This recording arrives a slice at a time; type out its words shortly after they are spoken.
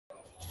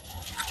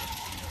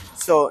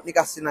So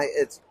Newcastle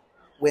United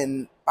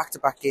win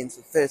back-to-back games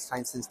for the first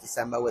time since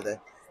December with a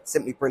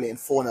simply brilliant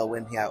 4-0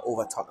 win here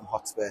over Tottenham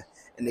Hotspur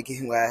in the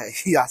game where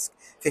you ask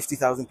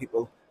 50,000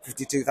 people,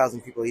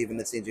 52,000 people even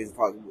at St James's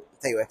Park,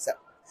 they were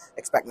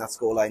expecting that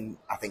scoreline.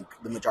 I think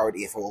the majority,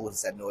 if all, would have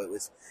said no. It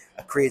was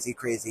a crazy,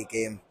 crazy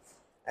game.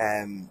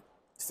 The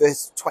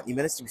first 20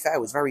 minutes, to be fair,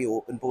 was very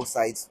open. Both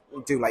sides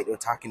do like to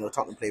attack.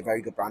 Tottenham play a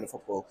very good brand of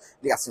football.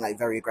 Newcastle United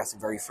very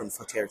aggressive, very front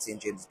foot here at St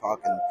James's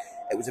Park, and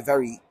it was a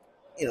very,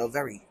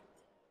 very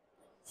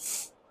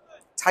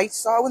tight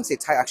start. I wouldn't say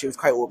tight, actually, it was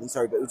quite open,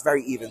 sorry, but it was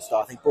very even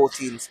start. I think both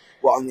teams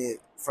were on the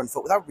front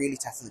foot without really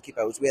testing the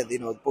keeper. It was weird,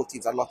 both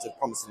teams had lots of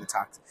promising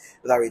attacks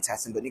without really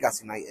testing, but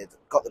Newcastle United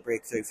got the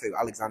breakthrough through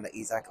Alexander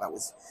Isak. That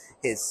was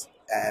his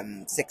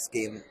sixth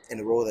game in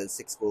a row, the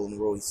sixth goal in a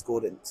row he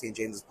scored at St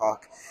James's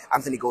Park.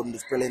 Anthony Gordon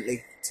does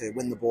brilliantly to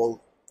win the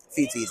ball,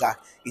 feeds Isak.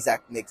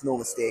 Isak makes no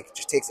mistake,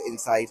 just takes it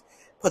inside,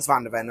 puts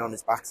Van der Ven on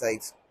his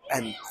backside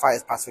and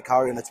fires past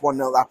Vicario, and it's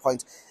 1-0 at that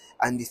point.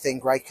 And you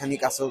think, right, can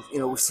Newcastle,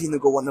 we've seen them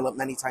go 1-0 up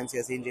many times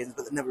here at St James,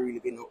 but they've never really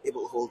been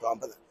able to hold on.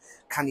 But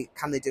can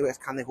they do it?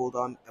 Can they hold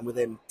on? And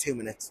within 2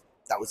 minutes,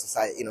 that was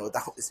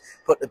that was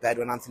put to bed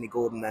when Anthony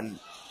Gordon then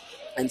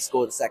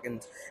scored a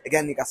second.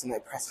 Again, Newcastle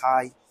United press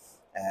high.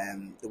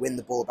 They win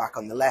the ball back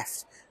on the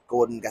left.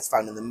 Gordon gets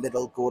found in the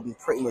middle. Gordon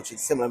pretty much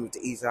is similar move to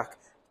Isak.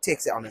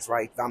 Takes it on his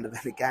right. Van der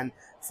Ven again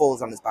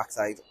falls on his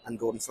backside, and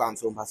Gordon slams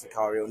home past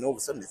Vicario. And all of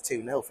a sudden, it's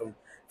 2-0 from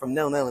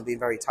 0-0 and being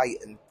very tight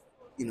and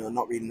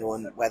not really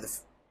knowing where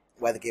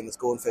the game was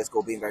going. First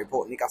goal being very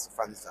important. Newcastle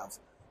found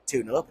themselves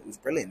 2-0 up. It was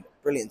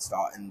brilliant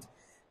start, and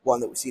one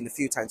that we've seen a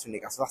few times from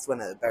Newcastle. That's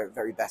when at the very,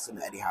 very best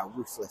under Eddie Howe,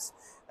 ruthless,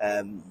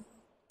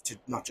 to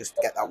not just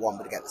get that one,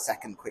 but to get the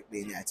second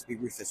quickly, and to be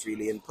ruthless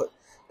really, and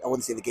I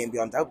wouldn't say the game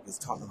beyond doubt because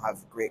Tottenham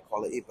have great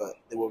quality, but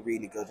they were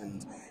really good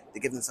and they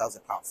give themselves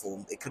a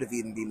platform. It could have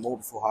even been more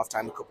before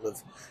half-time, a couple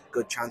of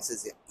good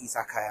chances.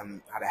 Isak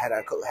had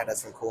a couple of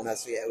headers from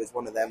corners, so yeah, it was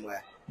one of them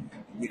where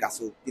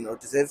Newcastle,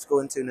 deserves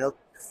going 2-0,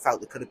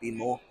 felt there could have been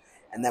more.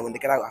 And then when they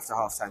get out after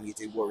half-time, you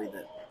do worry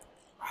that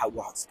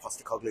what's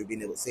Postecoglou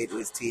being able to say to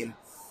his team.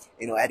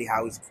 Eddie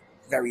Howe's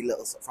very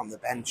little from the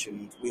bench,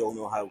 and we all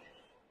know how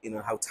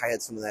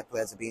tired some of their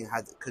players are being.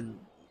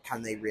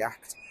 Can they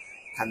react?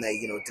 Can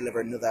they, deliver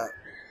another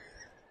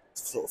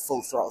sort of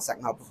full throttle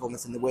second half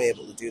performance? And they were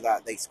able to do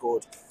that. They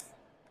scored,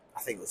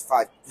 I think it was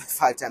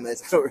 5-10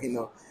 minutes. I don't really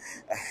know.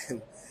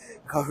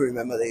 I can't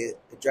remember the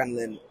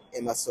adrenaline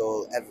in my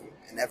soul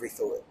and every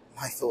thought.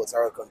 My thoughts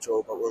are out of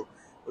control, but we'll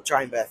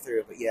try and bear through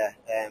it. But yeah,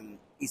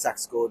 Isak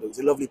scored. It was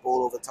a lovely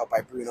ball over top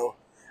by Bruno.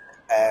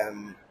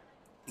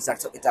 Isak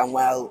took it down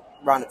well,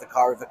 ran at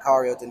Vicario.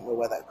 Vicario didn't know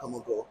where that would come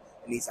and go,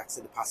 and Isak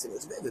did the passing. It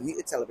was a bit of a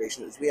muted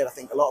celebration. It was weird. I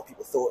think a lot of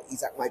people thought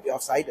Isak might be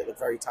offside. It looked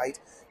very tight.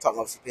 Tottenham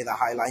obviously played that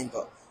high line,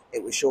 but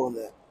it was shown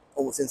that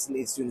almost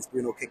instantly, as soon as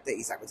Bruno kicked it,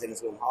 Isak was in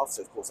his own half,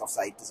 so of course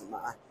offside doesn't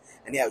matter.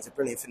 And yeah, it was a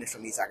brilliant finish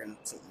from Isak and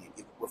something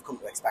we've come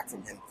to expect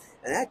from him.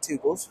 And they had 2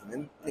 goals from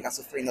him.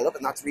 Newcastle 3-0 up,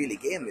 and that's really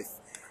game. If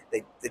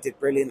they did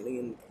brilliantly,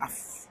 and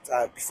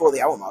before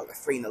the hour mark, they're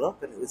 3-0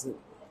 up, and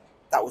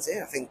that was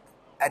it. I think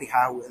Eddie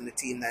Howe and the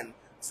team then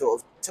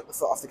sort of took the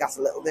foot off the gas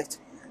a little bit,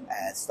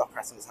 stopped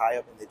pressing as high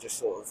up, and they just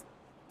sort of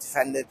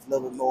defended a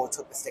little bit more,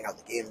 took the sting out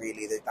of the game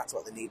really. That's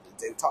what they needed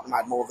to do. Tottenham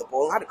had more of the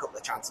ball, had a couple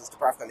of chances.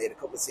 Dubravka made a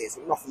couple of saves,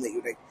 but nothing that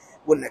you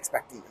wouldn't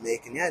expect them to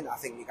make. And yeah, I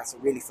think Newcastle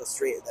really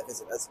frustrated their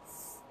visitors.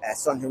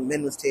 Son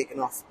Heung-min was taken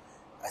off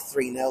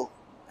 3-0.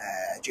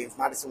 James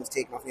Maddison was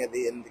taken off near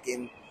the end of the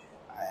game.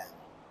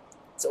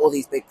 So all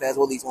these big players,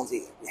 all these ones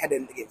that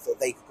headed into the game thought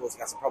they could cause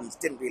Newcastle problems,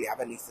 didn't really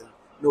have anything,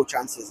 no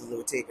chances, and they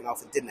were taken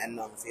off and didn't end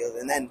on the field.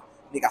 And then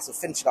Newcastle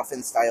finished it off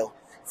in style.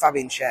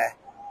 Fabian Schar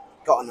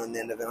got on the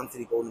end of an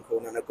Anthony Gordon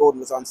corner, and Gordon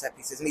was on set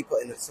pieces, and he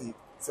put in some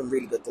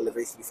really good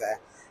deliveries, to be fair.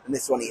 And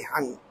this one, he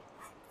hung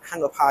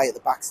up high at the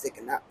back stick,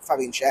 and that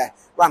Fabian Schar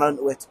ran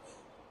onto it,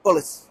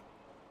 bullet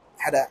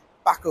header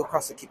back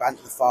across the keeper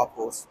into the far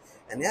post,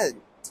 and yeah,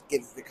 to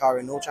give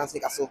Vicario no chance.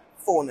 Newcastle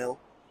 4-0,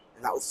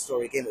 and that was the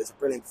story again. It was a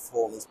brilliant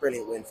performance,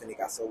 brilliant win for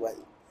Newcastle,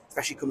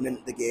 especially coming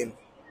into the game,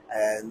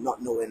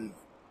 not knowing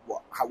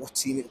what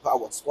team you could put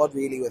out, what squad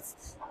really,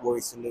 with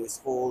worries to Lewis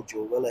Hall,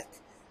 Joe Willock,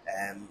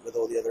 with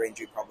all the other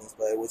injury problems.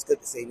 But it was good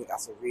to see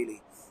Newcastle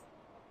really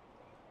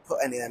put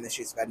any of them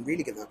issues to bed and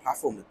really give them a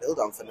platform to build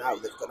on for now.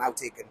 They've now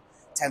taken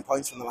 10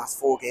 points from the last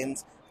 4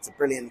 games. It's a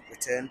brilliant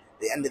return.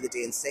 They ended the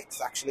day in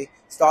 6th, actually.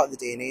 Started the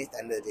day in 8th,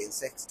 ended the day in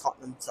 6th.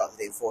 Tottenham started the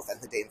day in 4th,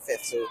 ended the day in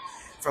 5th. So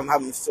from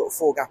having sort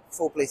of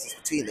 4 places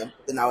between them,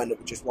 they now end up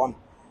with just 1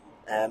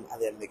 at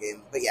the end of the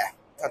game. But yeah,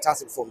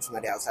 fantastic performance from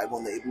Eddie outside,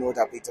 one that you'd no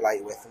doubt be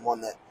delighted with, and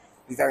one that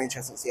be very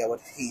interesting to see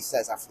what he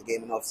says after the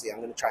game. And obviously I'm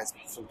going to try and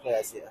speak to some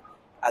players here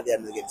at the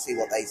end of the game, see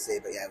what they say.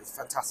 But yeah, it was a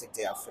fantastic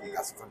day out for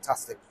Newcastle,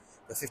 fantastic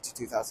for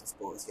 52,000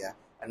 supporters, yeah,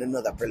 and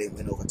another brilliant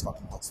win over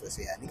Tottenham Hotspur.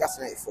 So yeah,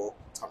 Newcastle 84,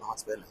 Tottenham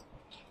Hotspur 0.